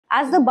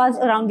As the buzz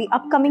around the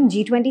upcoming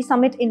G20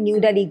 summit in New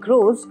Delhi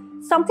grows,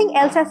 something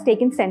else has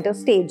taken center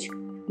stage: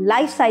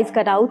 life-size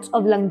cutouts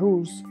of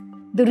langurs.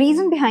 The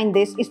reason behind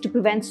this is to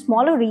prevent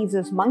smaller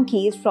rhesus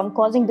monkeys from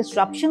causing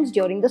disruptions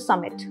during the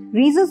summit.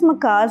 Rhesus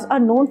macaques are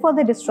known for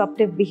their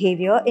disruptive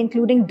behavior,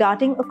 including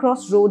darting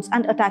across roads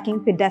and attacking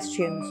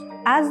pedestrians.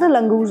 As the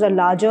langurs are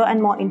larger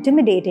and more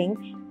intimidating,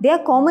 they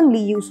are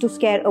commonly used to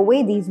scare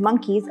away these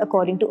monkeys,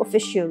 according to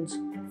officials.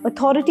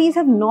 Authorities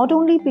have not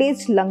only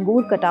placed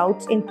langur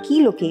cutouts in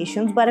key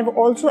locations but have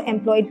also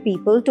employed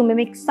people to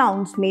mimic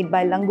sounds made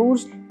by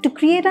langurs to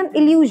create an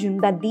illusion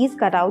that these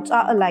cutouts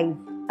are alive.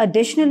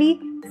 Additionally,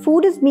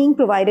 food is being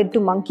provided to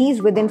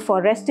monkeys within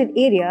forested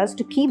areas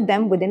to keep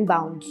them within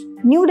bounds.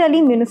 New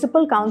Delhi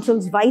Municipal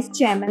Council's Vice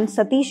Chairman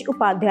Satish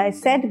Upadhyay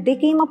said they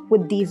came up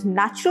with these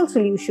natural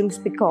solutions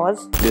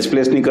because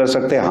displace नहीं कर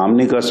सकते, harm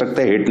नहीं कर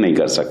सकते, hit नहीं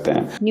कर सकते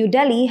हैं. New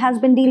Delhi has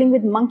been dealing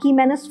with monkey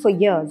menace for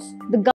years. The